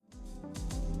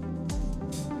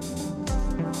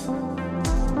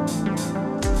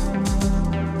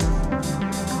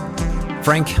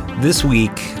Frank, this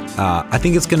week, I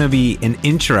think it's going to be an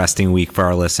interesting week for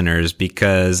our listeners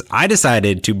because I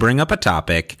decided to bring up a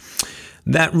topic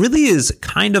that really is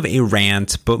kind of a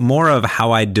rant, but more of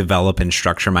how I develop and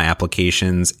structure my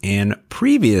applications. And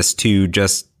previous to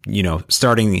just,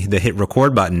 starting the hit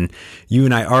record button, you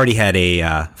and I already had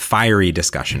a fiery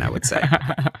discussion, I would say.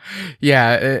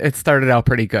 Yeah, it started out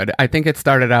pretty good. I think it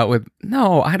started out with,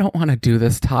 no, I don't want to do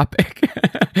this topic.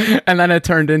 And then it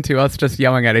turned into us just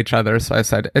yelling at each other. So I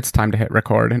said, it's time to hit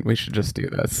record and we should just do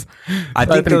this. I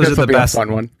think those are the best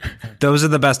fun one. Those are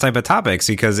the best type of topics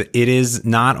because it is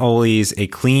not always a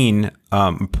clean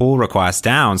pull request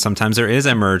down. Sometimes there is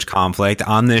a merge conflict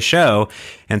on this show,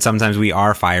 and sometimes we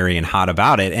are fiery and hot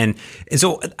about it. And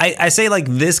so I say, like,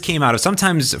 this came out of,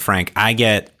 sometimes, Frank, I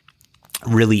get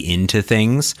really into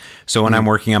things. So when I'm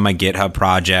working on my GitHub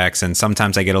projects, and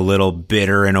sometimes I get a little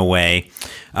bitter in a way,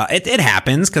 it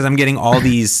happens because I'm getting all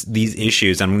these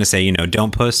issues. I'm going to say,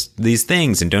 don't post these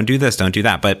things and don't do this, don't do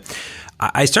that. But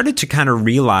I started to kind of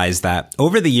realize that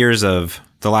over the years of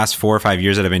the last 4 or 5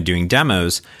 years that I've been doing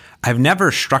demos, I've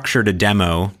never structured a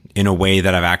demo in a way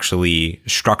that I've actually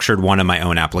structured one of my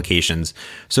own applications.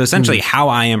 So essentially how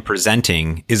I am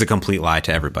presenting is a complete lie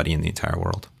to everybody in the entire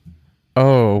world.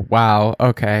 Oh, wow.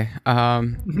 Okay.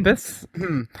 This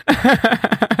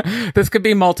this could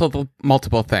be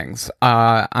multiple things.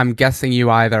 I'm guessing you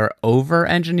either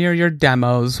over-engineer your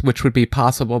demos, which would be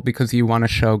possible because you want to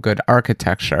show good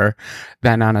architecture.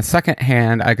 Then on a second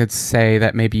hand, I could say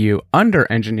that maybe you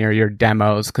under-engineer your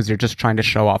demos because you're just trying to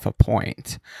show off a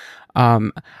point.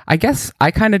 I guess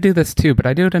I kind of do this too, but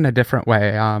I do it in a different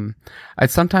way.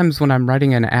 Sometimes when I'm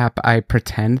writing an app, I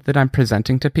pretend that I'm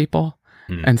presenting to people.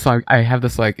 And so I have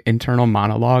this like internal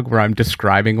monologue where I'm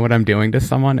describing what I'm doing to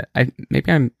someone. Maybe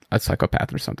I'm a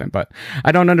psychopath or something, but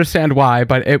I don't understand why,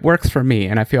 but it works for me.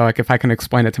 And I feel like if I can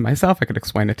explain it to myself, I could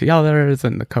explain it to others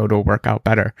and the code will work out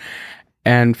better.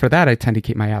 And for that, I tend to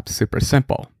keep my apps super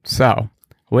simple. So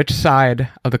which side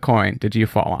of the coin did you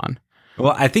fall on?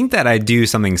 Well, I think that I do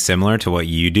something similar to what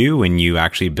you do when you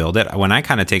actually build it. When I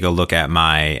kind of take a look at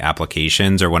my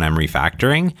applications or when I'm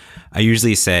refactoring, I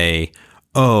usually say,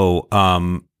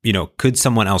 could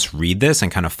someone else read this and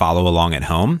kind of follow along at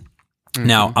home? Mm-hmm.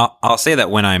 Now, I'll say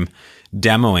that when I'm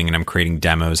demoing and I'm creating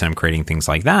demos and I'm creating things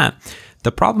like that,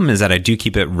 the problem is that I do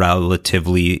keep it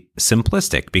relatively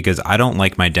simplistic because I don't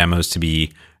like my demos to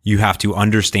be, you have to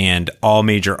understand all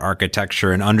major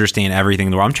architecture and understand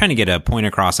everything. I'm trying to get a point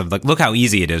across of like, look how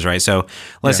easy it is, right? So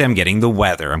let's say I'm getting the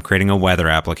weather. I'm creating a weather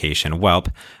application. Well,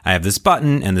 I have this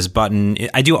button and this button.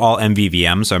 I do all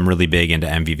MVVM, so I'm really big into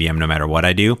MVVM no matter what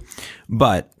I do.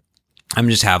 But I'm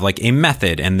just have like a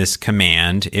method and this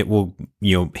command, it will,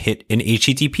 hit an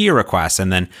HTTP request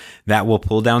and then that will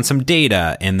pull down some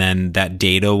data and then that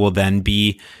data will then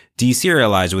be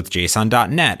deserialized with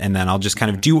JSON.NET. And then I'll just kind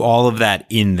of do all of that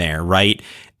in there, right?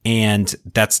 And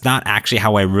that's not actually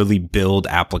how I really build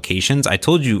applications. I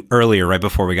told you earlier, right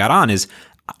before we got on, is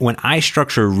when I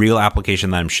structure a real application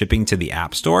that I'm shipping to the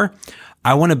App Store,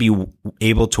 I want to be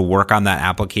able to work on that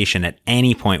application at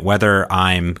any point, whether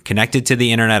I'm connected to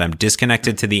the internet, I'm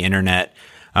disconnected to the internet,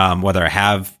 whether I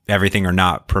have everything or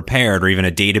not prepared or even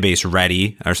a database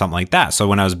ready or something like that. So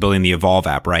when I was building the Evolve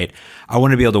app, right, I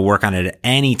want to be able to work on it at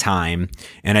any time.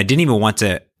 And I didn't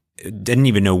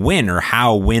even know when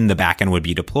the backend would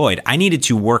be deployed. I needed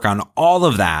to work on all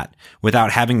of that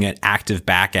without having an active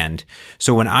backend.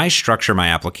 So when I structure my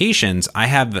applications,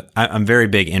 I'm very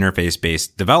big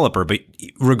interface-based developer, but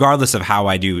regardless of how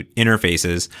I do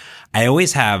interfaces, I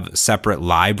always have separate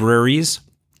libraries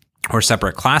or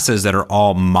separate classes that are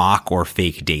all mock or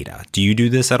fake data. Do you do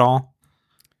this at all?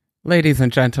 Ladies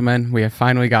and gentlemen, we have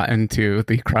finally gotten to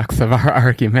the crux of our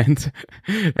argument.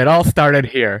 It all started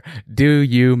here. Do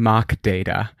you mock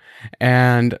data?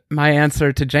 And my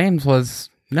answer to James was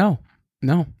no.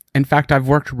 In fact, I've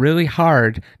worked really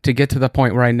hard to get to the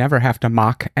point where I never have to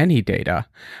mock any data.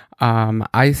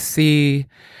 I see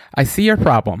your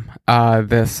problem.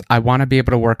 I want to be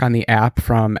able to work on the app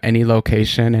from any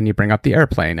location, and you bring up the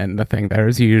airplane, and the thing there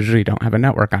is you usually don't have a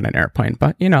network on an airplane,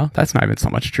 but that's not even so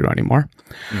much true anymore.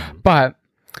 Mm-hmm. But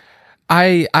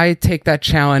I take that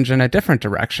challenge in a different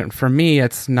direction. For me,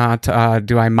 it's not,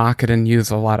 do I mock it and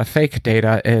use a lot of fake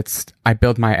data? It's, I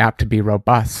build my app to be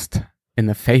robust in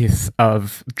the face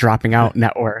of dropping out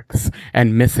networks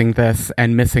and missing this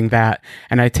and missing that.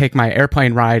 And I take my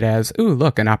airplane ride as, ooh,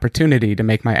 look, an opportunity to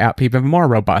make my app even more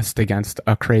robust against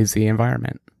a crazy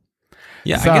environment.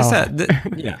 Yeah, so. I guess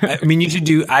that, yeah. I mean, you should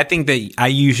do, I think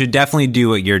that you should definitely do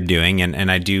what you're doing.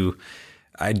 And I do,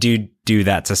 I do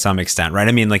that to some extent, right?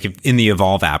 I mean, like if in the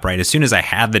Evolve app, right? As soon as I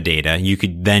had the data, you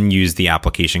could then use the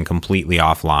application completely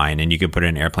offline and you could put it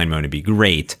in airplane mode and be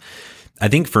great. I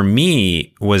think for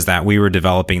me was that we were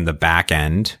developing the back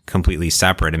end completely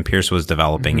separate and Pierce was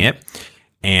developing it.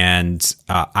 And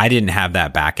I didn't have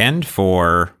that back end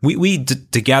for, we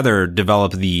together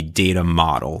developed the data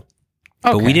model,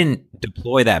 but we didn't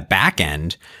deploy that back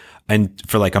end and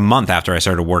for like a month after I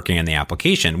started working on the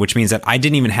application, which means that I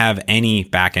didn't even have any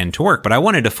back end to work, but I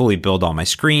wanted to fully build all my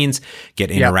screens, get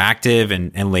interactive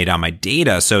and lay down my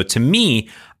data. So to me,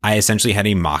 I essentially had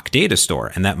a mock data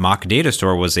store, and that mock data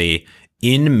store was a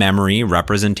in-memory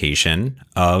representation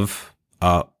of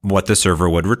what the server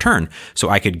would return. So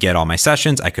I could get all my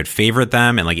sessions, I could favorite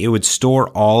them, and like it would store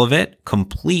all of it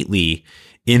completely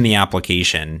in the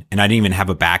application. And I didn't even have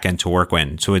a backend to work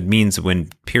with. So it means when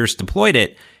Pierce deployed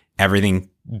it, everything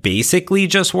basically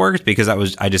just worked because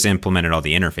I just implemented all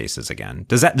the interfaces again.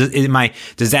 Does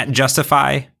that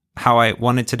justify how I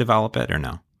wanted to develop it or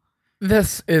no?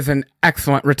 This is an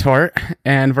excellent retort,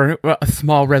 and we're a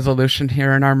small resolution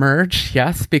here in our merge,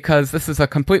 yes, because this is a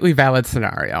completely valid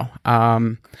scenario.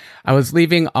 I was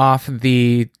leaving off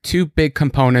the two big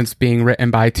components being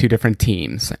written by two different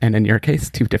teams, and in your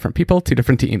case, two different people, two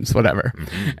different teams, whatever.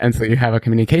 And so you have a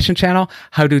communication channel.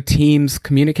 How do teams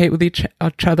communicate with each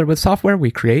other with software? We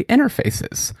create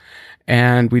interfaces.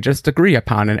 And we just agree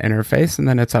upon an interface, and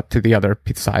then it's up to the other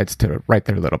sides to write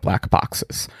their little black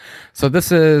boxes. So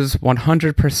this is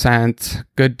 100%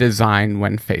 good design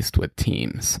when faced with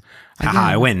teams.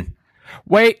 I win.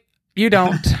 Wait, you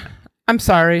don't. I'm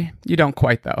sorry. You don't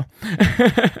quite, though.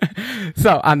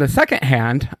 So on the second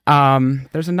hand,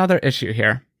 there's another issue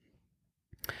here.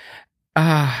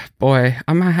 Boy,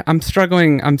 I'm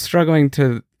struggling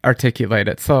to articulate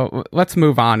it. So let's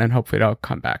move on, and hopefully it'll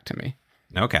come back to me.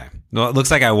 Okay. Well, it looks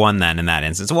like I won then in that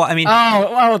instance. Well, I mean...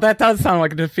 Oh, that does sound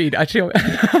like a defeat. Actually...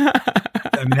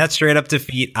 I mean, that's straight up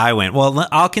defeat. I win. Well,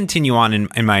 I'll continue on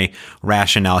in my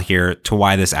rationale here to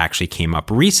why this actually came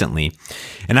up recently.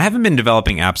 And I haven't been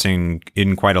developing apps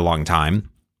in quite a long time.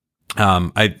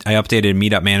 I updated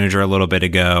Meetup Manager a little bit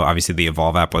ago. Obviously, the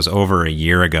Evolve app was over a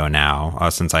year ago now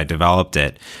since I developed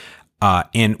it.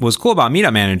 And what's cool about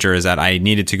Meetup Manager is that I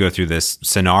needed to go through this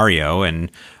scenario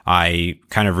and I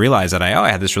kind of realized that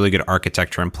I had this really good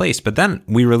architecture in place. But then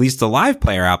we released the Live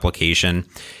Player application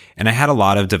and I had a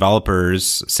lot of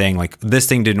developers saying like, this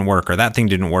thing didn't work or that thing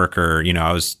didn't work. Or,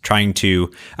 I was trying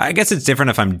to, I guess it's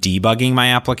different if I'm debugging my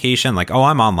application. Like,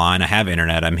 I'm online, I have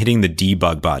internet, I'm hitting the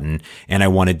debug button and I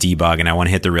want to debug and I want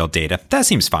to hit the real data. That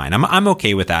seems fine. I'm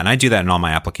okay with that. And I do that in all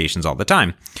my applications all the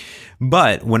time.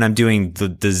 But when I'm doing the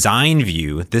design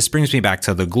view, this brings me back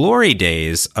to the glory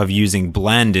days of using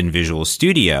Blend in Visual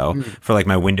Studio for like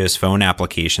my Windows Phone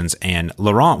applications. And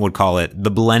Laurent would call it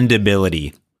the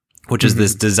blendability, which is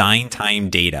this design time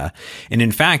data. And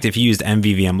in fact, if you used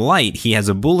MVVM Lite, he has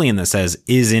a Boolean that says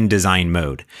is in design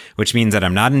mode, which means that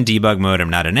I'm not in debug mode, I'm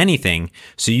not in anything.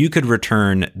 So you could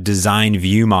return design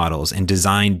view models and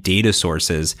design data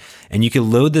sources, and you could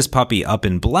load this puppy up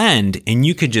in Blend, and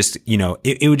you could just,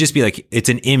 it would just be like, it's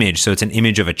an image. So it's an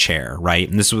image of a chair, right?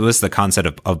 And this is the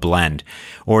concept of Blend.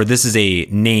 Or this is a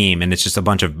name, and it's just a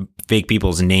bunch of fake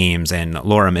people's names and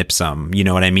lorem ipsum, you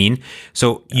know what I mean?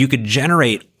 So you could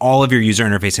generate all of your user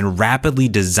interface and rapidly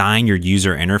design your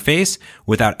user interface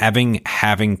without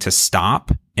having to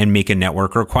stop and make a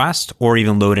network request or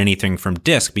even load anything from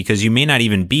disk, because you may not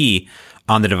even be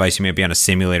on the device. You may be on a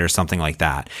simulator or something like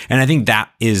that. And I think that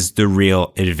is the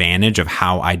real advantage of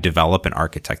how I develop and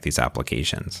architect these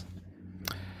applications.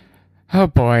 Oh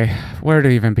boy, where to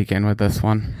even begin with this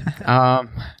one?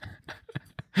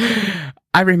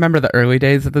 I remember the early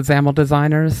days of the XAML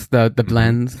designers, the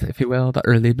blends, if you will, the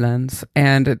early blends.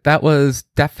 And that was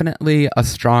definitely a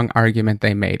strong argument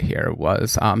they made here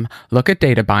was, look at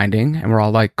data binding. And we're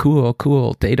all like,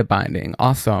 cool, data binding,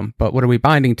 awesome. But what are we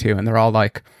binding to? And they're all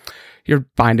like, you're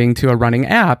binding to a running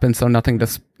app. And so nothing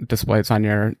displays on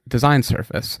your design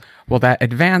surface. Well, that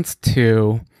advanced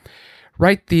to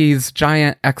write these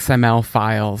giant XML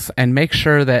files and make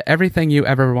sure that everything you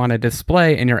ever want to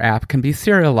display in your app can be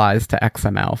serialized to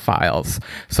XML files.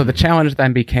 So the challenge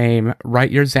then became write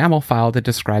your XAML file that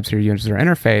describes your user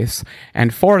interface,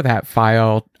 and for that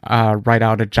file, write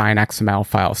out a giant XML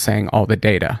file saying all the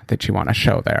data that you want to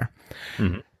show there.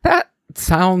 That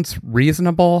sounds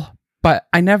reasonable, but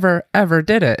I never ever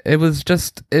did it. It was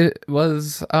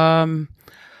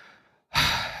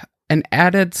an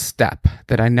added step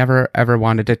that I never ever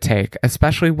wanted to take,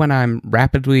 especially when I'm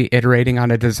rapidly iterating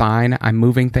on a design. I'm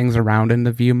moving things around in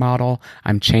the view model.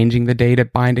 I'm changing the data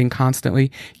binding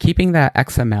constantly. Keeping that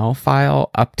XML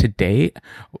file up to date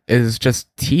is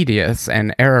just tedious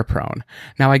and error prone.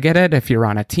 Now, I get it. If you're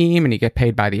on a team and you get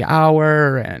paid by the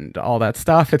hour and all that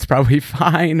stuff, it's probably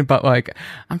fine. But like,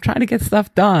 I'm trying to get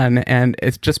stuff done and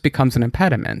it just becomes an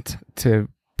impediment to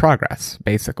progress,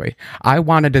 basically. I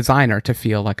want a designer to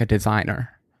feel like a designer,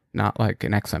 not like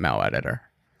an XML editor.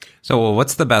 So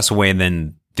what's the best way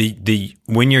then? The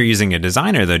when you're using a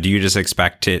designer, though, do you just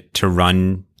expect it to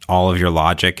run all of your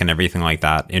logic and everything like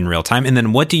that in real time? And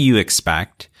then what do you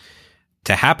expect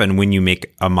to happen when you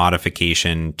make a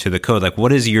modification to the code? Like,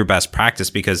 what is your best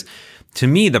practice? Because to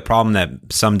me, the problem that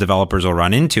some developers will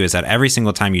run into is that every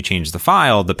single time you change the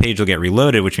file, the page will get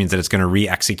reloaded, which means that it's going to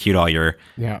re-execute all your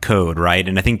code, right?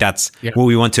 And I think that's what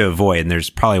we want to avoid. And there's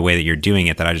probably a way that you're doing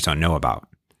it that I just don't know about.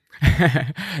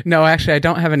 No, actually, I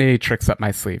don't have any tricks up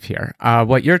my sleeve here.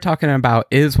 What you're talking about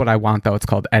is what I want, though. It's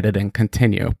called edit and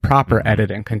continue, proper edit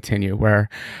and continue, where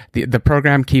the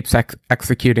program keeps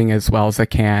executing as well as it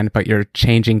can, but you're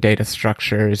changing data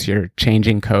structures, you're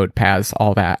changing code paths,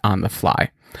 all that on the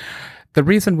fly. The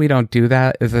reason we don't do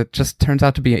that is it just turns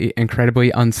out to be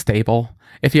incredibly unstable.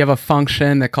 If you have a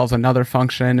function that calls another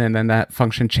function and then that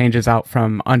function changes out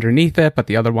from underneath it, but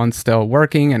the other one's still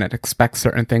working and it expects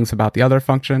certain things about the other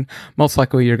function, most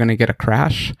likely you're going to get a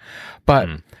crash. But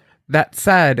that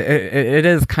said, it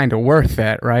is kind of worth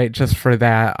it, right? Just for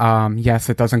that, yes,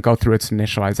 it doesn't go through its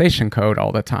initialization code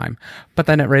all the time. But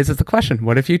then it raises the question,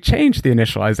 what if you change the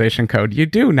initialization code? You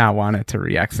do not want it to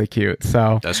re-execute.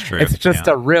 So that's true. It's just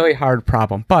a really hard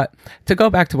problem. But to go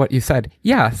back to what you said,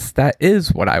 yes, that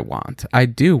is what I want. I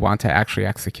do want to actually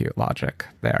execute logic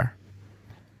there.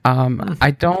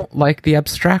 I don't like the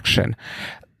abstraction.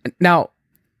 Now,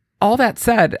 all that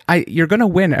said, you're going to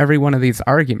win every one of these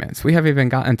arguments. We haven't even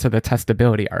gotten to the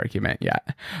testability argument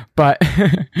yet. But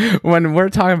when we're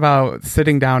talking about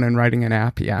sitting down and writing an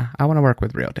app, I want to work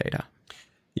with real data.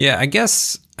 Yeah, I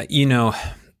guess,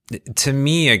 to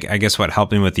me, I guess what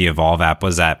helped me with the Evolve app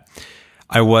was that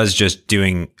I was just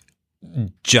doing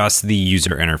just the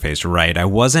user interface, right? I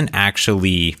wasn't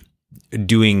actually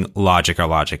doing logic.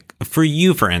 For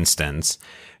you, for instance,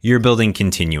 you're building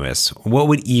continuous. What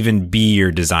would even be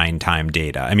your design time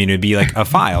data? I mean, it'd be like a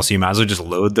file. So you might as well just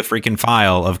load the freaking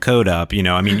file of code up,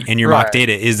 and your mock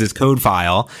data is this code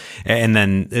file. And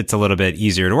then it's a little bit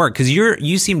easier to work because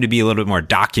you seem to be a little bit more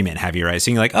document heavy, right?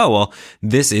 So you're like, oh, well,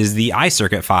 this is the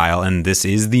iCircuit file and this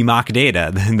is the mock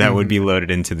data that would be loaded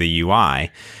into the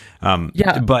UI.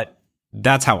 But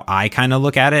that's how I kind of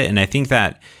look at it. And I think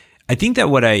that the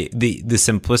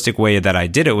simplistic way that I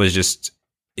did it was just,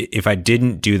 if I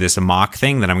didn't do this mock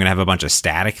thing, then I'm going to have a bunch of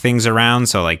static things around.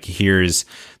 So like, here's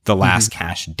the last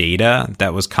cache data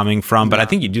that was coming from. But I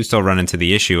think you do still run into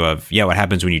the issue of, what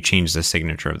happens when you change the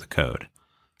signature of the code?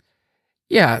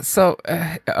 Yeah. So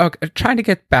trying to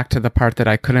get back to the part that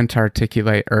I couldn't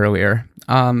articulate earlier.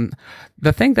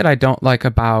 The thing that I don't like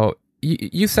about,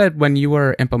 you said when you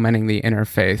were implementing the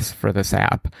interface for this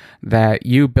app that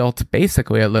you built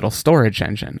basically a little storage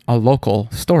engine, a local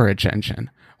storage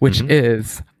engine, which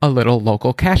is a little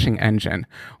local caching engine,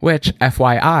 which,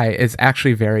 FYI, is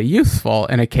actually very useful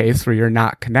in a case where you're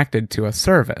not connected to a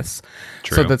service.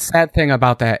 True. So the sad thing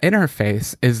about that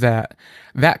interface is that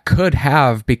could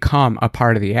have become a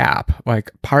part of the app.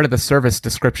 Like, part of the service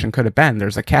description could have been,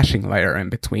 there's a caching layer in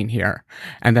between here.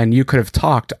 And then you could have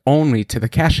talked only to the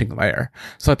caching layer.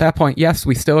 So at that point, yes,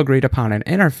 we still agreed upon an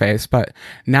interface, but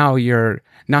now you're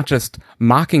not just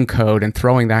mocking code and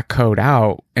throwing that code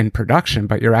out in production,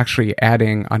 but you're actually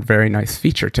adding a very nice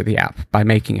feature to the app by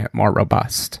making it more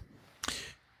robust.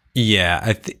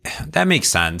 Yeah, that makes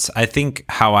sense. I think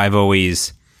how I've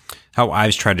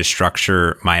tried to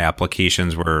structure my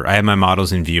applications where I have my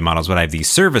models and view models, but I have these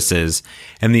services,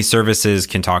 and these services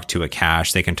can talk to a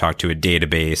cache, they can talk to a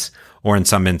database, or in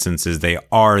some instances, they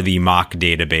are the mock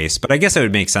database. But I guess it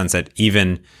would make sense that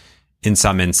even in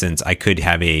some instance, I could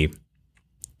have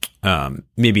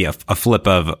maybe a flip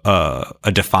of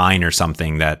a define or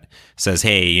something that says,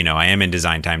 hey, I am in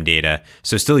design time data.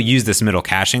 So still use this middle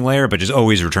caching layer, but just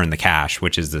always return the cache,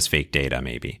 which is this fake data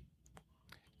maybe.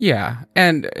 Yeah.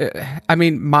 And I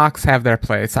mean, mocks have their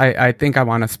place. I think I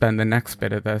want to spend the next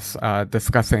bit of this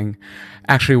discussing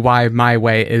actually why my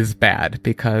way is bad,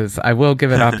 because I will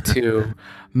give it up to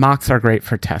mocks are great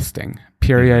for testing,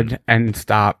 period, end,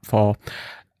 stop, full.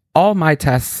 All my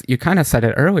tests, you kind of said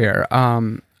it earlier.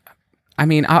 I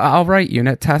mean, I'll write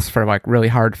unit tests for like really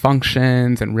hard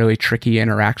functions and really tricky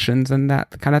interactions and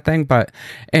that kind of thing. But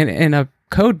in a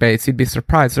code base, you'd be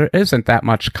surprised there isn't that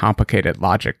much complicated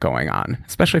logic going on,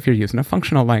 especially if you're using a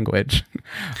functional language.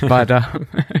 But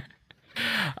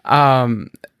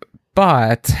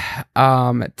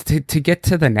to get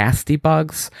to the nasty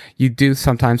bugs, you do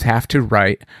sometimes have to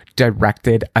write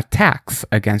directed attacks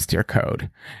against your code.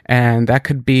 And that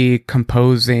could be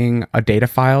composing a data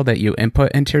file that you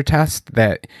input into your test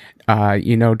that,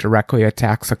 directly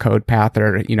attacks a code path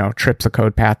or, trips a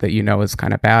code path that is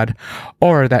kind of bad.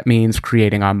 Or that means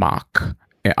creating a mock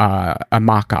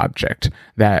object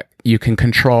that you can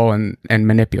control and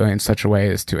manipulate in such a way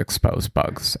as to expose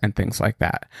bugs and things like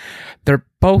that. They're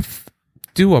both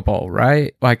doable,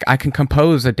 right? Like I can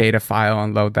compose a data file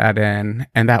and load that in,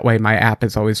 and that way my app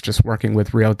is always just working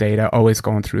with real data, always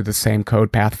going through the same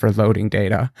code path for loading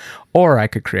data. Or I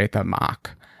could create the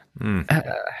mock.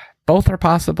 Both are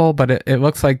possible, but it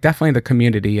looks like definitely the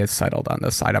community is settled on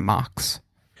the side of mocks.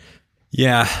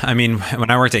 Yeah, I mean, when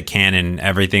I worked at Canon,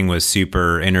 everything was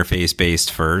super interface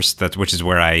based first. Which is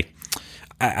where I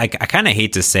kind of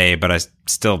hate to say, but I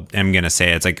still am going to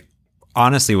say it's like,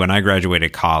 honestly, when I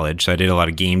graduated college, so I did a lot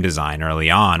of game design early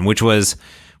on, which was,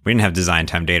 we didn't have design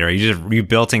time data. Right? You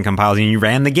built in compilers and you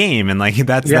ran the game, and like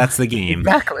that's the game.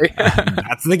 Exactly.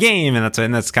 That's the game,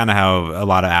 and that's kind of how a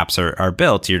lot of apps are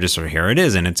built. You're just sort of, here it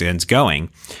is, and it's going.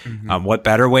 Mm-hmm. What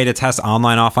better way to test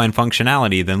online offline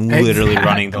functionality than literally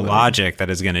running the logic that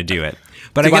is going to do it?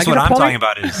 But I guess what I'm talking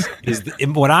about is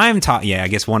what I'm talking. Yeah, I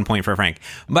guess 1 point for Frank.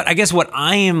 But I guess what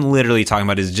I am literally talking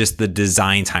about is just the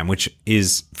design time, which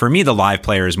is, for me, the live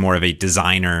player is more of a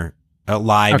designer, a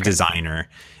live designer.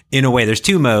 In a way, there's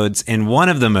two modes, and one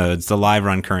of the modes, the live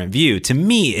run current view, to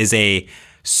me is a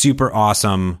super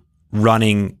awesome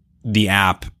running the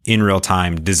app in real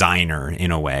time designer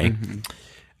in a way. Mm-hmm.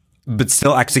 But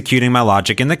still executing my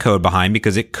logic in the code behind,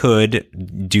 because it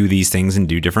could do these things and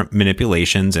do different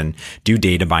manipulations and do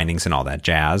data bindings and all that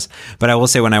jazz. But I will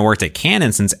say, when I worked at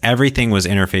Canon, since everything was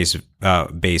interface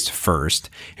based first,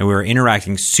 and we were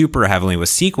interacting super heavily with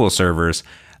SQL servers,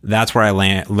 that's where I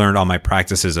learned all my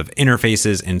practices of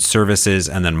interfaces and services,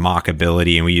 and then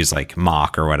mockability. And we use like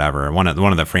mock or whatever, one of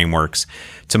the frameworks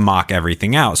to mock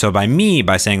everything out. So by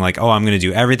saying like, oh, I'm going to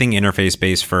do everything interface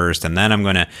based first, and then I'm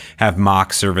going to have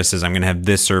mock services, I'm going to have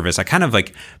this service, I kind of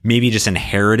like maybe just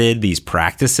inherited these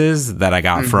practices that I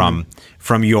got from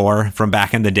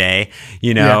back in the day,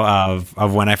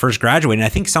 of when I first graduated. And I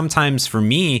think sometimes for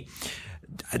me,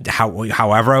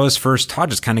 however I was first taught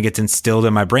just kind of gets instilled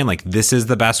in my brain, like this is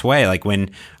the best way. Like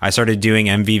when I started doing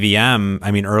MVVM,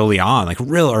 I mean,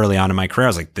 real early on in my career, I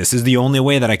was like, this is the only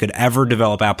way that I could ever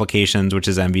develop applications, which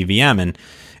is MVVM. And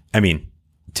I mean,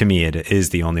 to me, it is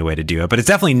the only way to do it, but it's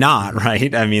definitely not,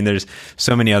 right? I mean, there's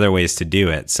so many other ways to do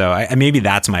it. So maybe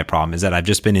that's my problem, is that I've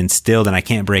just been instilled and I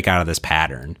can't break out of this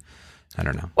pattern. I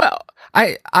don't know. Well,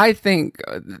 I think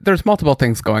there's multiple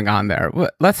things going on there.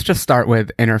 Let's just start with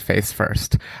interface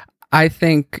first. I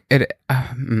think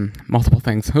multiple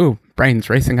things. Ooh, brain's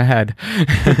racing ahead.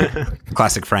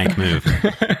 Classic Frank move.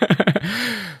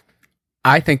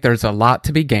 I think there's a lot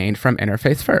to be gained from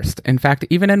interface first. In fact,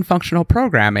 even in functional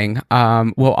programming,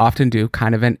 we'll often do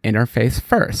kind of an interface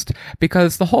first,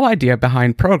 because the whole idea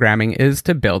behind programming is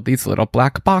to build these little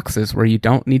black boxes where you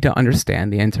don't need to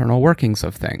understand the internal workings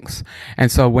of things.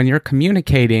 And so when you're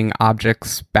communicating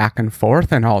objects back and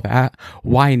forth and all that,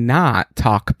 why not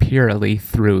talk purely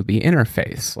through the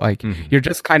interface? Like you're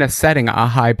just kind of setting a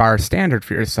high bar standard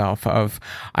for yourself of,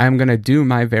 I'm going to do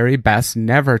my very best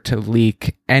never to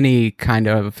leak any kind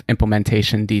of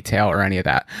implementation detail or any of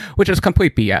that, which is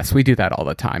complete BS. We do that all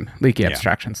the time, leaky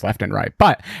abstractions left and right.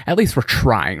 But at least we're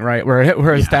trying, right?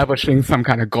 We're establishing some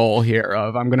kind of goal here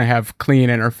of, I'm going to have clean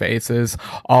interfaces,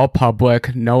 all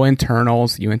public, no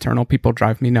internals. You internal people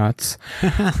drive me nuts.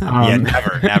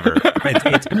 Never.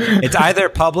 It's either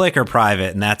public or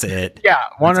private, and that's it. Yeah,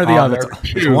 one or the other.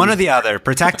 It's one or the other.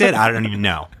 Protected? I don't even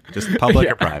know. Just public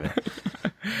or private.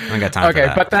 I got time for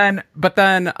that. but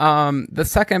then the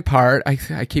second part,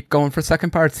 I keep going for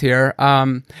second parts here,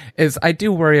 is I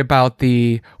do worry about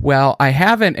I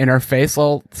have an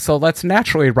interface, so let's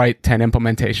naturally write 10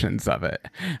 implementations of it.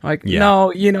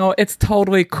 No, it's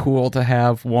totally cool to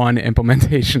have one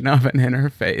implementation of an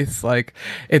interface. Like,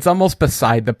 it's almost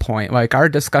beside the point. Like, our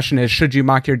discussion is, should you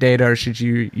mock your data or should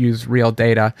you use real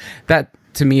data? That,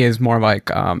 to me, is more like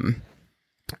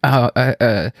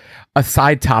a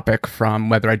side topic from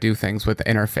whether I do things with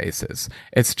interfaces.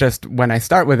 It's just when I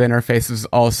start with interfaces,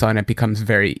 all of a sudden it becomes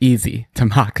very easy to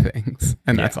mock things,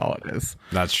 and that's all it is.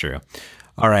 That's true.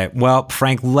 All right. Well,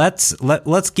 Frank, let's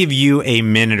give you a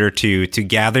minute or two to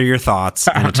gather your thoughts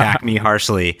and attack me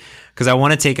harshly because I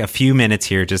want to take a few minutes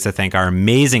here just to thank our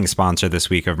amazing sponsor this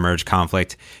week of Merge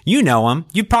Conflict. You know them.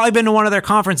 You've probably been to one of their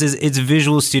conferences. It's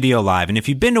Visual Studio Live. And if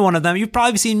you've been to one of them, you've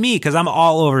probably seen me because I'm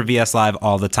all over VS Live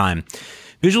all the time.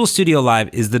 Visual Studio Live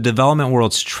is the development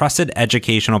world's trusted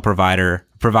educational provider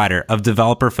of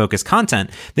developer-focused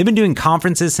content. They've been doing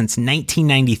conferences since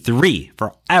 1993,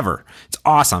 forever. It's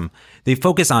awesome. They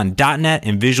focus on .NET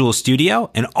and Visual Studio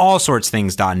and all sorts of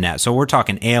things .NET. So we're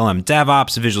talking ALM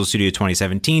DevOps, Visual Studio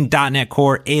 2017, .NET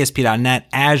Core, ASP.NET,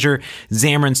 Azure,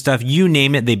 Xamarin stuff, you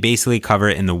name it. They basically cover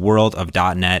it in the world of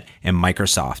 .NET and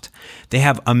Microsoft. They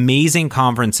have amazing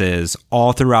conferences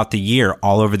all throughout the year,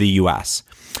 all over the US.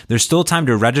 There's still time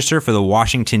to register for the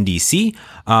Washington, D.C.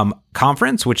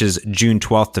 Conference, which is June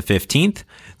 12th to 15th.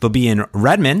 They'll be in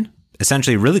Redmond,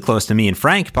 essentially really close to me and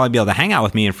Frank. Probably be able to hang out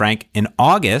with me and Frank in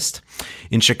August.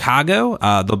 In Chicago,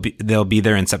 they'll be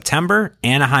there in September,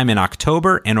 Anaheim in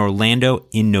October, and Orlando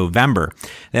in November.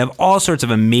 They have all sorts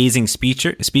of amazing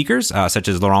speakers, such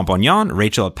as Laurent Bognon,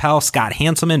 Rachel Appel, Scott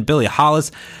Hanselman, Billy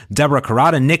Hollis, Deborah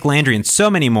Carrata, Nick Landry, and so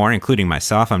many more, including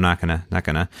myself. I'm not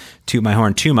gonna toot my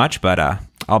horn too much, but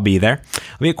I'll be there.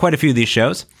 I'll be at quite a few of these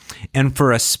shows. And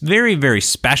for a very, very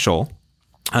special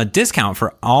discount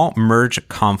for all Merge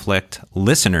Conflict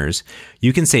listeners,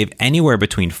 you can save anywhere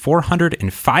between $400 and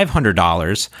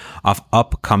 $500 off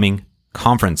upcoming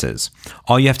conferences.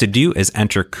 All you have to do is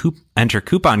enter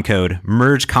coupon code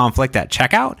Merge Conflict at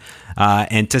checkout,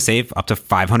 and to save up to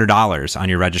 $500 on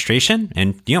your registration,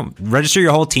 and register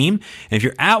your whole team. And if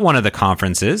you're at one of the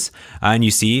conferences and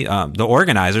you see the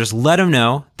organizers, let them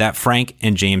know that Frank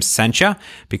and James sent you,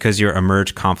 because you're a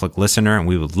Merge Conflict listener, and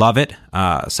we would love it.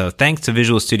 So thanks to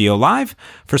Visual Studio Live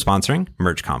for sponsoring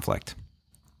Merge Conflict.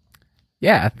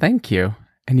 Yeah, thank you.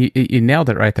 And you nailed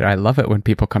it right there. I love it when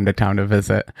people come to town to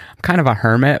visit. I'm kind of a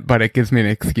hermit, but it gives me an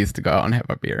excuse to go out and have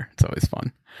a beer. It's always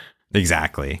fun.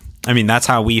 Exactly. I mean, that's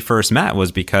how we first met,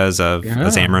 was because of the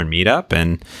Xamarin meetup,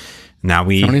 and now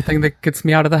the only thing that gets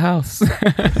me out of the house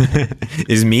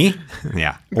is me,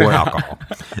 or alcohol.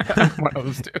 One of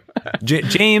those two.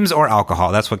 James or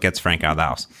alcohol. That's what gets Frank out of the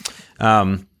house.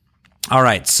 All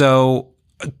right. So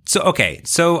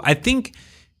I think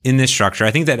in this structure,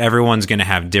 I think that everyone's going to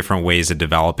have different ways of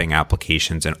developing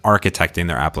applications and architecting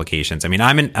their applications. I mean,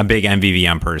 I'm a big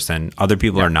MVVM person. Other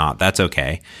people are not. That's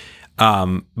okay.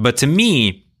 But to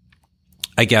me,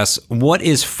 I guess, what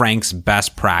is Frank's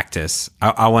best practice?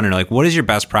 I want to know, what is your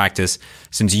best practice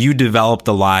since you developed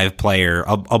the live player,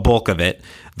 a bulk of it,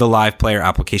 the live player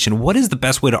application? What is the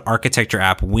best way to architect your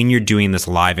app when you're doing this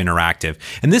live interactive?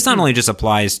 And this not only just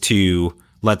applies to,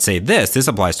 let's say this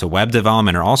applies to web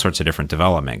development or all sorts of different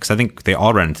development, because I think they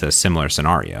all run into a similar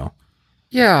scenario.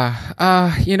 Yeah.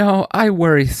 I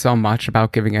worry so much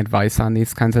about giving advice on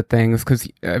these kinds of things, because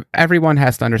everyone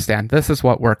has to understand this is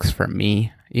what works for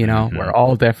me. We're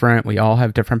all different. We all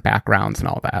have different backgrounds and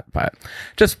all that, but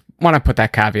just want to put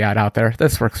that caveat out there.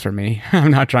 This works for me.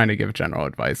 I'm not trying to give general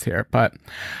advice here, but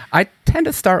I tend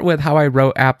to start with how I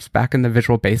wrote apps back in the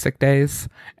Visual Basic days.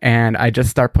 And I just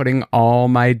start putting all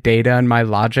my data and my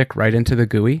logic right into the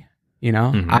GUI.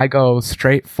 I go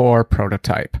straight for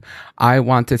prototype. I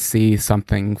want to see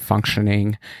something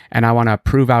functioning, and I want to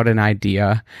prove out an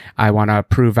idea. I want to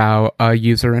prove out a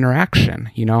user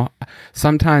interaction.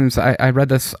 Sometimes I read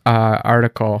this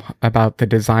article about the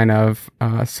design of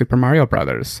Super Mario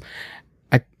Brothers.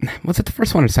 Was it the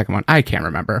first one or the second one? I can't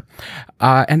remember.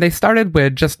 And they started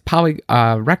with just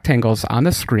rectangles on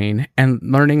the screen and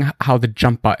learning how the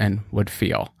jump button would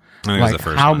feel.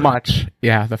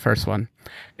 The first one.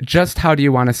 Just how do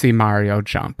you want to see Mario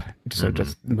jump? So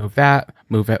just move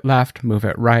it left, move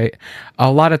it right.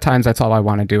 A lot of times that's all I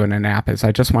want to do in an app, is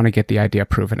I just want to get the idea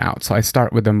proven out. So I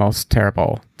start with the most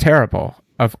terrible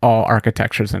of all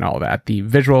architectures and all that, the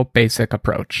Visual Basic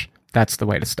approach. That's the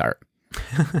way to start.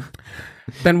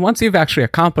 Then once you've actually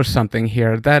accomplished something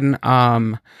here, then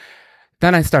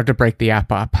I start to break the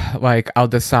app up. I'll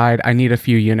decide I need a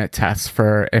few unit tests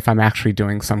for if I'm actually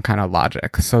doing some kind of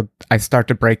logic. So I start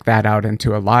to break that out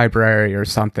into a library or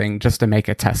something just to make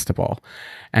it testable.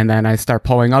 And then I start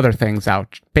pulling other things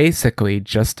out, basically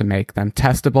just to make them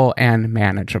testable and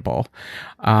manageable.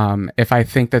 If I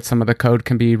think that some of the code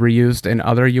can be reused in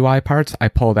other UI parts, I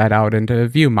pull that out into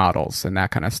view models and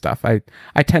that kind of stuff.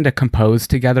 I tend to compose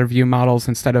together view models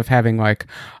instead of having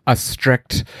a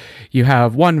strict, you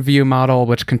have one view model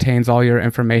which contains all your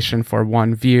information for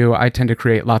one view. I tend to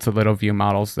create lots of little view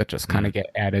models that just kind of get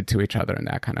added to each other and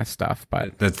that kind of stuff.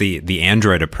 But that's the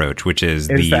Android approach, which is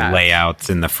the layouts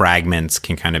and the fragments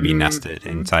can kind of be nested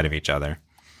inside of each other.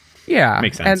 Yeah,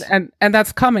 Makes sense. And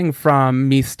that's coming from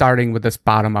me starting with this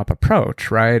bottom up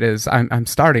approach, right? Is I'm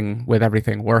starting with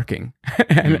everything working,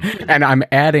 and I'm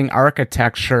adding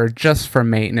architecture just for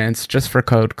maintenance, just for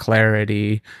code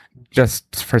clarity,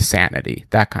 just for sanity,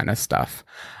 that kind of stuff.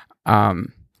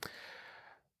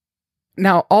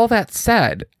 Now, all that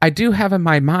said, I do have in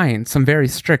my mind some very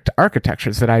strict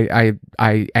architectures that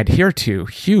I adhere to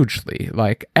hugely.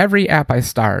 Like every app I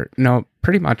start,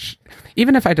 pretty much,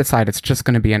 even if I decide it's just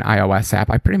going to be an iOS app,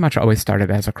 I pretty much always start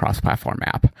it as a cross-platform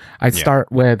app. I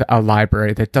start with a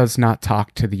library that does not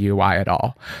talk to the UI at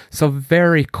all. So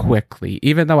very quickly,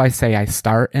 even though I say I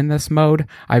start in this mode,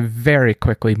 I very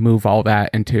quickly move all that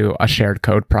into a shared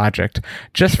code project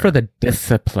just for the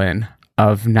discipline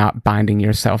of not binding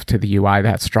yourself to the UI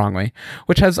that strongly,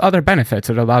 which has other benefits.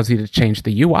 It allows you to change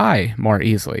the UI more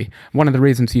easily. One of the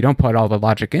reasons you don't put all the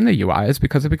logic in the UI is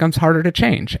because it becomes harder to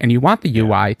change, and you want the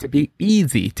UI to be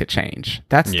easy to change.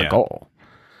 That's the goal.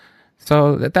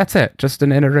 So that's it. Just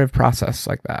an iterative process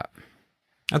like that.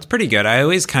 That's pretty good. I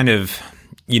always kind of,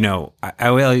 I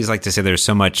always like to say there's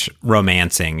so much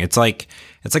romancing. It's like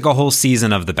a whole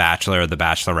season of The Bachelor or The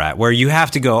Bachelorette where you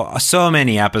have to go so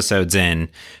many episodes in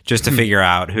just to figure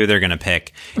out who they're going to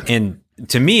pick. And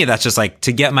to me, that's just like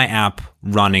to get my app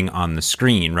running on the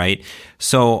screen, right?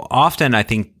 So often I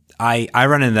think I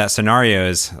run into that scenario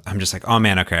is I'm just like, oh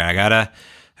man, okay, I gotta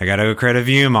go create a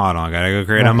view model. I gotta go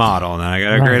create a model, and then I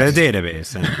gotta create a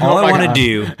database. And all I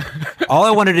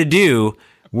wanted to do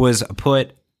was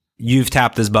put you've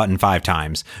tapped this button 5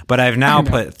 times, but I've now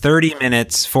put 30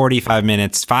 minutes, 45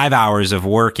 minutes, 5 hours of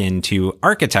work into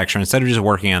architecture instead of just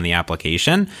working on the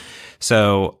application.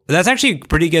 So that's actually a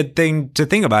pretty good thing to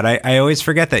think about. I always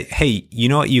forget that, hey, you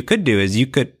know what you could do is you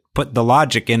could put the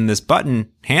logic in this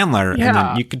button handler and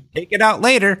then you could take it out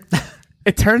later.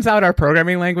 It turns out our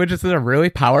programming languages are really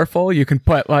powerful. You can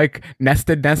put like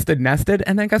nested.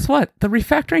 And then guess what? The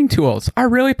refactoring tools are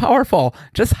really powerful.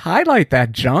 Just highlight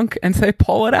that junk and say,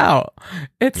 pull it out.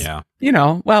 It's,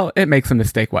 it makes a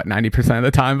mistake, 90% of the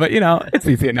time, but it's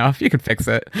easy enough. You can fix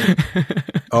it.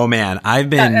 Oh man, I've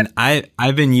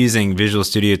been using Visual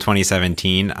Studio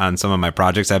 2017 on some of my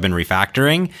projects. I've been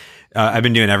refactoring. I've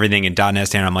been doing everything in .NET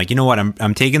Standard. I'm like, you know what?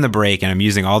 I'm taking the break and I'm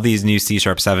using all these new C#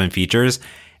 7 features.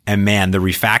 And man, the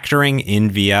refactoring in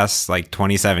VS like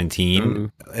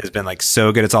 2017 has been like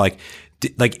so good. It's all like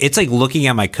it's like looking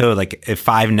at my code. Like if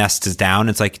 5 nests is down,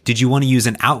 it's like, did you want to use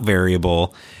an out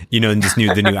variable? And just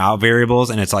the new out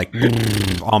variables, and it's like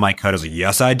all my code is like,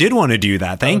 yes, I did want to do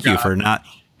that. Thank you for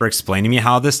explaining me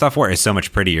how this stuff works. It's so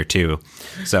much prettier too.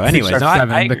 So, anyways,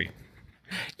 I agree.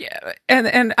 Yeah,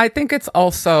 and I think it's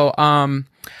also my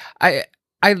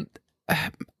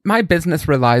business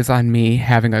relies on me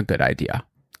having a good idea.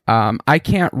 I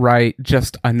can't write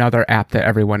just another app that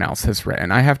everyone else has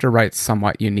written. I have to write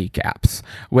somewhat unique apps,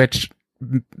 which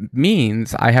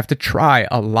means I have to try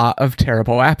a lot of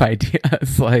terrible app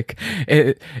ideas. Like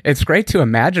it's great to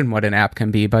imagine what an app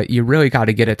can be, but you really got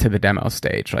to get it to the demo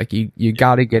stage. Like you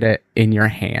got to get it in your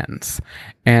hands.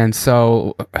 And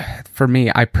so for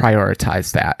me, I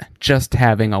prioritize that, just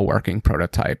having a working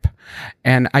prototype.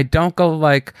 And I don't go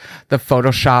like the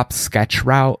Photoshop sketch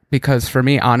route, because for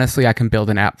me, honestly, I can build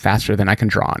an app faster than I can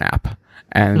draw an app.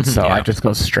 And so I just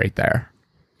go straight there.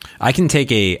 I can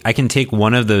take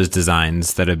one of those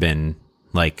designs that have been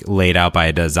like laid out by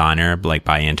a designer, like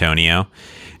by Antonio,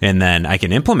 and then I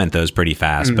can implement those pretty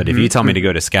fast. But if you tell me to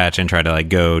go to Sketch and try to like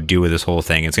go do with this whole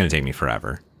thing, it's going to take me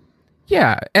forever.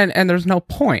 Yeah, and there's no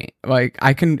point. Like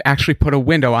I can actually put a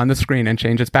window on the screen and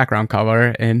change its background color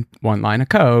in one line of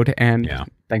code, and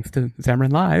thanks to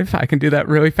Xamarin Live, I can do that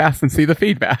really fast and see the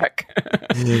feedback.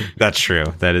 That's true.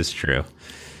 That is true.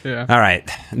 Yeah. All right.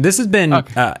 This has been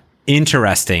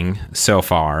interesting so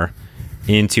far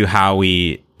into how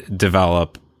we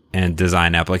develop and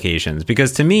design applications,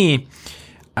 because to me,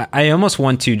 I almost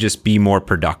want to just be more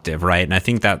productive, right? And I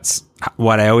think that's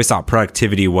what I always thought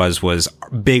productivity was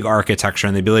big architecture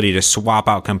and the ability to swap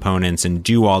out components and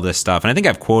do all this stuff. And I think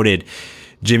I've quoted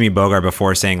Jimmy Bogart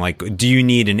before saying, like, do you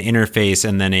need an interface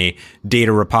and then a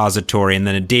data repository and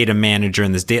then a data manager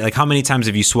and this data? Like, how many times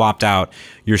have you swapped out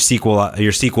your SQL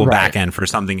backend for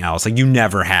something else? Like, you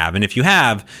never have. And if you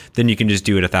have, then you can just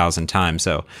do it 1,000 times.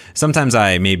 So sometimes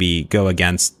I maybe go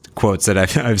against quotes that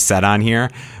I've said on here,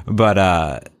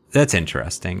 but that's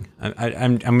interesting.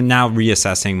 I'm now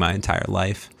reassessing my entire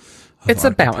life. It's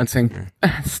a balancing.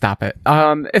 Stop it.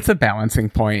 It's a balancing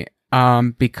point.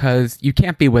 Because you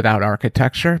can't be without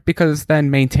architecture, because then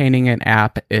maintaining an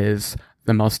app is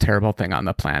the most terrible thing on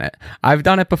the planet. I've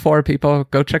done it before, people.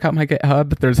 Go check out my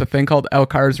GitHub. There's a thing called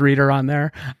Elcar's Reader on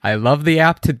there. I love the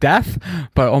app to death,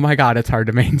 but oh my God, it's hard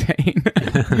to maintain.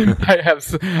 I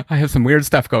have some weird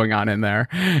stuff going on in there.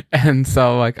 And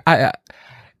so like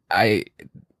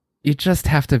you just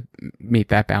have to meet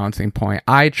that balancing point.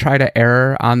 I try to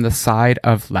err on the side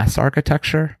of less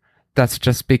architecture. That's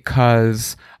just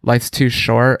because life's too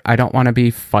short. I don't want to be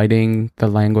fighting the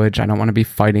language. I don't want to be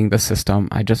fighting the system.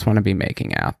 I just want to be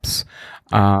making apps.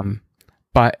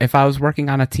 But if I was working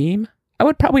on a team, I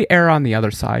would probably err on the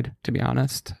other side, to be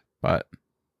honest. But,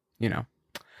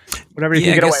 whatever you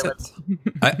can get away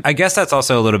with. I guess that's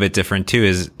also a little bit different too,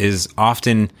 is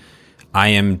often I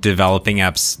am developing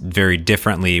apps very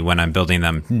differently when I'm building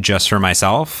them just for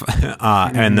myself.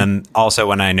 And then also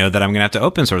when I know that I'm going to have to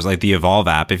open source, like the Evolve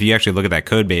app. If you actually look at that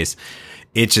code base,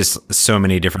 it's just so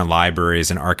many different libraries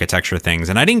and architecture things.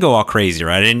 And I didn't go all crazy,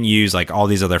 right? I didn't use like all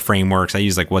these other frameworks. I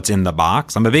use like what's in the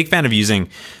box. I'm a big fan of using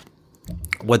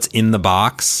what's in the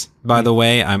box, by the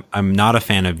way. I'm not a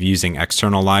fan of using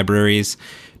external libraries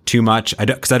too much,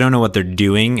 because I don't know what they're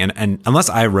doing, and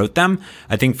unless I wrote them,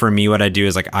 I think for me what I do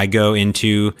is like I go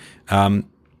into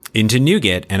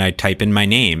NuGet and I type in my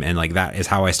name, and like that is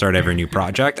how I start every new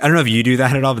project. I don't know if you do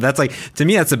that at all, but that's like, to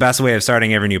me, that's the best way of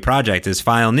starting every new project is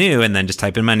file new and then just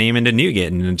type in my name into NuGet,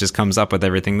 and it just comes up with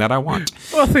everything that I want.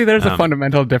 Well, see, there's a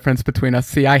fundamental difference between us.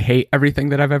 See, I hate everything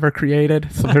that I've ever created,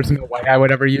 so there's no way I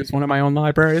would ever use one of my own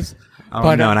libraries. Oh,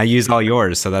 but, no, and I use all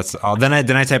yours, so that's all. Then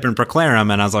I type in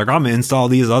Proclarum, and I was like, I'm gonna install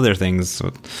these other things.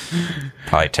 So,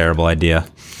 probably a terrible idea.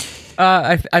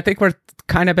 I think we're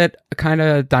kind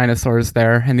of dinosaurs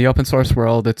there. In the open source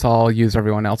world, it's all use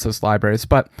everyone else's libraries.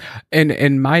 But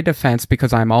in my defense,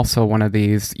 because I'm also one of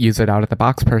these use it out of the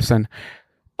box person,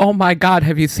 oh my God,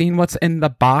 have you seen what's in the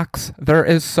box? There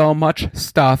is so much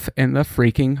stuff in the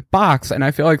freaking box. And I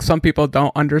feel like some people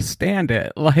don't understand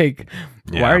it. Like,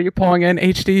 why are you pulling in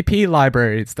HTTP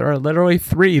libraries? There are literally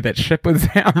 3 that ship with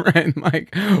Xamarin.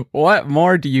 Like, what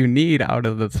more do you need out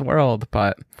of this world?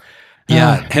 But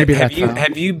yeah, have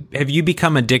you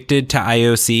become addicted to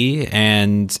IOC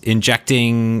and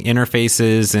injecting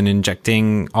interfaces and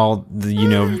injecting all the,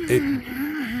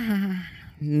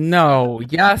 No,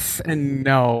 yes and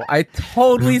no. I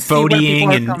totally see where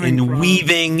people are coming from.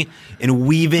 Weaving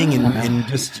and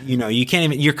just, you can't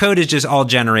even, your code is just all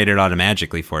generated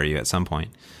automatically for you at some point.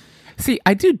 See,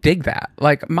 I do dig that.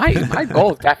 Like my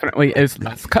goal definitely is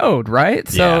less code, right?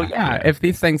 So yeah, if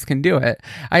these things can do it,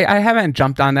 I haven't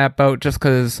jumped on that boat just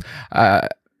because,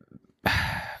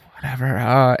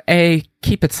 whatever. A,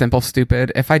 keep it simple,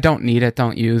 stupid. If I don't need it,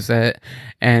 don't use it.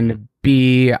 And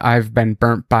B, I've been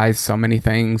burnt by so many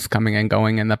things coming and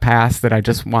going in the past that I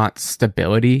just want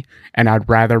stability, and I'd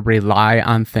rather rely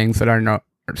on things that are not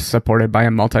supported by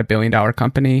a multi-billion-dollar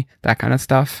company, that kind of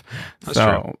stuff. That's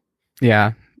true.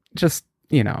 Yeah, just,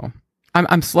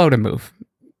 I'm slow to move.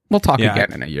 We'll talk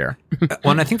again in a year.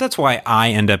 Well, and I think that's why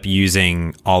I end up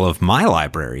using all of my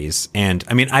libraries. And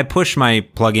I mean, I push my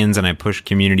plugins and I push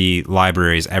community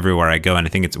libraries everywhere I go. And I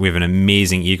think we have an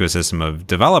amazing ecosystem of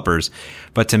developers.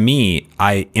 But to me,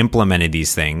 I implemented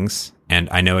these things and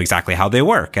I know exactly how they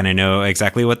work. And I know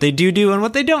exactly what they do and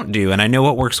what they don't do. And I know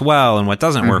what works well and what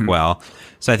doesn't work well.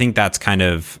 So I think that's kind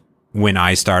of when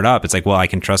I start up, it's like, well, I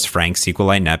can trust Frank's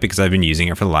SQLite.net because I've been using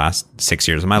it for the last 6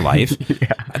 years of my life.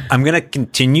 I'm going to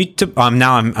continue to,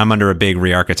 now I'm under a big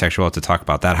re-architecture. We'll have to talk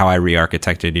about that, how I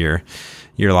re-architected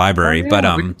your library. But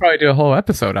we could probably do a whole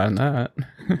episode on that.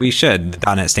 We should,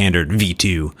 .NET Standard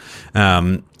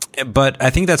V2. But I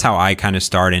think that's how I kind of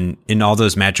start in all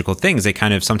those magical things. They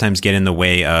kind of sometimes get in the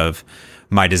way of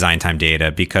my design time data,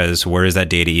 because where is that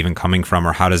data even coming from,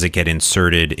 or how does it get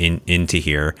inserted into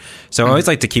here? So I always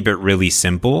like to keep it really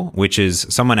simple, which is,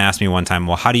 someone asked me one time,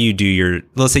 well, how do you do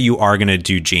let's say you are going to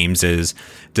do James's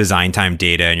design time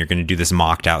data and you're going to do this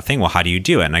mocked out thing. Well, how do you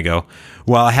do it? And I go,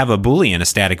 well, I have a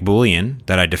static Boolean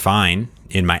that I define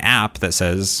in my app that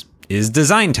says is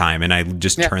design time, and I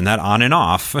just turn that on and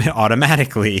off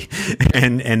automatically.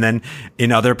 And then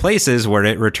in other places where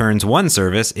it returns one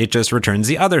service, it just returns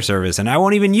the other service. And I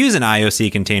won't even use an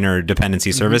IOC container or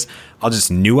dependency service. I'll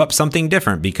just new up something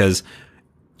different, because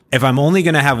if I'm only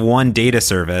going to have one data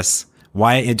service,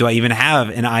 why do I even have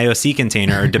an IOC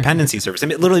container or dependency service? I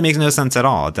mean, it literally makes no sense at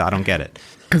all. I don't get it.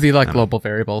 Because you like global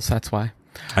variables, that's why.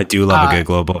 I do love a good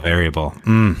global variable.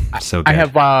 So good. I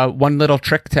have one little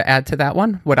trick to add to that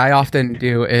one. What I often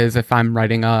do is if I'm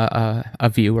writing a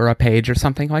view or a page or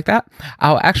something like that,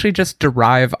 I'll actually just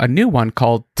derive a new one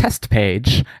called test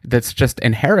page that's just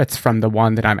inherits from the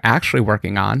one that I'm actually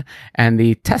working on. And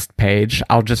the test page,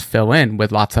 I'll just fill in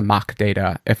with lots of mock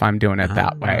data if I'm doing it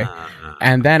that way.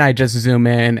 And then I just zoom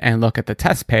in and look at the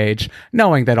test page,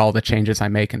 knowing that all the changes I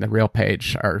make in the real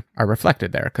page are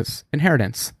reflected there, because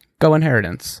inheritance. Go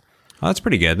inheritance. Oh, that's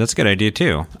pretty good. That's a good idea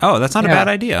too. Oh, that's not a bad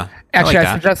idea. Actually,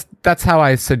 I suggest that's how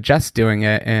I suggest doing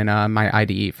it in my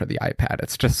IDE for the iPad.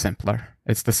 It's just simpler.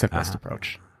 It's the simplest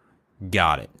approach.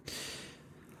 Got it.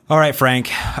 All right,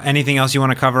 Frank. Anything else you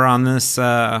want to cover on this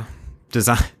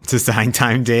design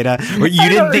time data? You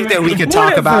didn't think that we could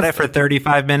talk about it for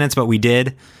 35 minutes, but we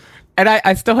did. And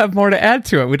I still have more to add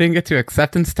to it. We didn't get to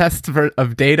acceptance tests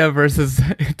of data versus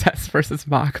test versus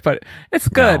mock, but it's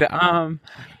good. No.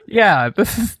 Yeah,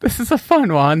 this is a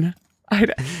fun one.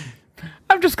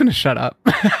 I'm just gonna shut up.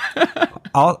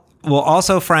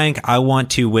 Also, Frank, I want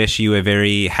to wish you a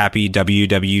very happy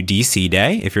WWDC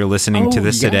day. If you're listening to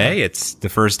this today, it's the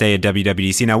first day of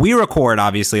WWDC. Now, we record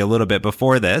obviously a little bit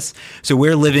before this, so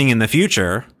we're living in the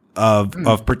future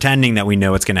of pretending that we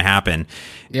know what's going to happen.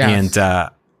 Yes. And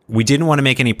we didn't want to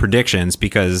make any predictions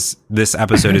because this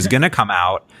episode is going to come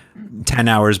out 10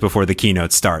 hours before the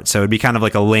keynote starts. So it'd be kind of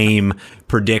like a lame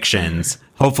predictions.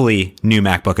 Hopefully new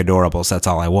MacBook Adorables. That's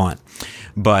all I want.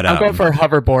 But I'll go for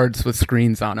hoverboards with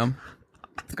screens on them.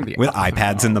 It's gonna be with awesome.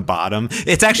 iPads in the bottom.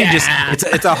 It's actually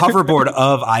it's a hoverboard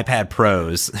of iPad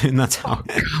Pros. And that's how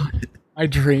God, my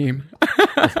dream.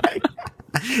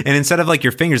 And instead of like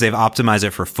your fingers, they've optimized it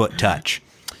for foot touch.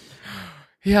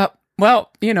 Yeah.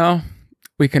 Well,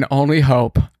 we can only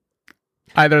hope.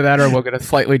 Either that or we'll get a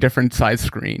slightly different size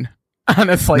screen on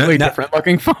a slightly different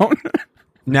looking phone.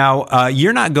 Now,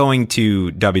 you're not going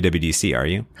to WWDC, are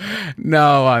you?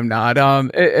 No, I'm not.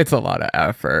 It's a lot of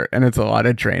effort and it's a lot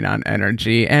of drain on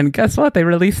energy. And guess what? They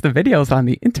released the videos on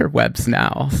the interwebs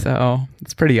now. So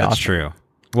it's pretty awesome. That's true.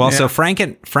 Well, so Frank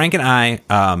and I,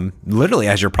 literally,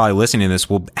 as you're probably listening to this,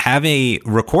 will have a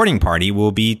recording party.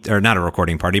 Or not a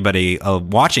recording party, but a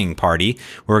watching party.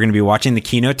 We're going to be watching the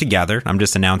keynote together. I'm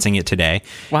just announcing it today.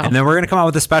 Wow. And then we're going to come out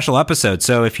with a special episode.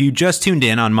 So if you just tuned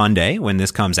in on Monday when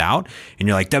this comes out and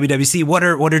you're like, WWDC, what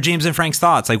are James and Frank's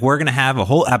thoughts? Like, we're going to have a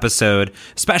whole episode,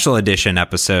 special edition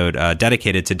episode,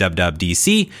 dedicated to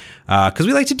WWDC, because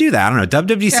we like to do that. I don't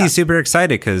know. WWDC is super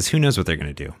excited because who knows what they're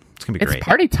going to do. It's going to be great. It's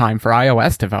party time for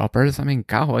iOS developers. I mean,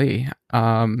 golly.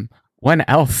 When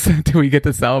else do we get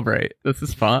to celebrate? This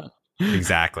is fun.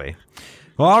 Exactly.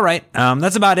 Well, all right.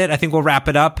 That's about it. I think we'll wrap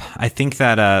it up. I think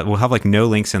that we'll have like no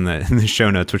links in the show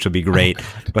notes, which will be great.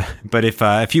 But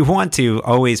if you want to,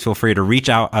 always feel free to reach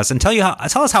out us and tell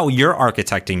us how you're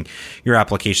architecting your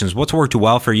applications. What's worked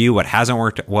well for you? What hasn't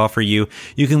worked well for you?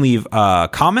 You can leave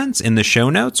comments in the show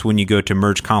notes when you go to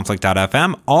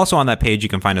mergeconflict.fm. Also on that page, you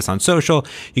can find us on social.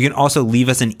 You can also leave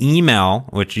us an email,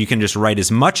 which you can just write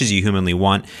as much as you humanly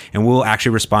want, and we'll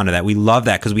actually respond to that. We love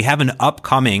that because we have an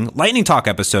upcoming Lightning Talk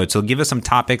episode. So give us some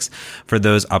topics for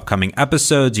those upcoming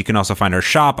episodes. You can also find our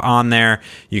shop on there.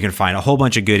 You can find a whole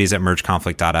bunch of goodies at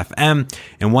mergeconflict.fm.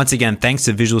 And once again, thanks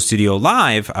to Visual Studio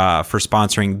Live for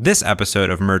sponsoring this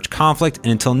episode of Merge Conflict. And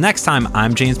until next time,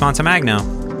 I'm James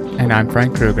Montemagno. And I'm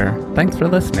Frank Krueger. Thanks for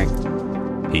listening.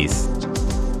 Peace.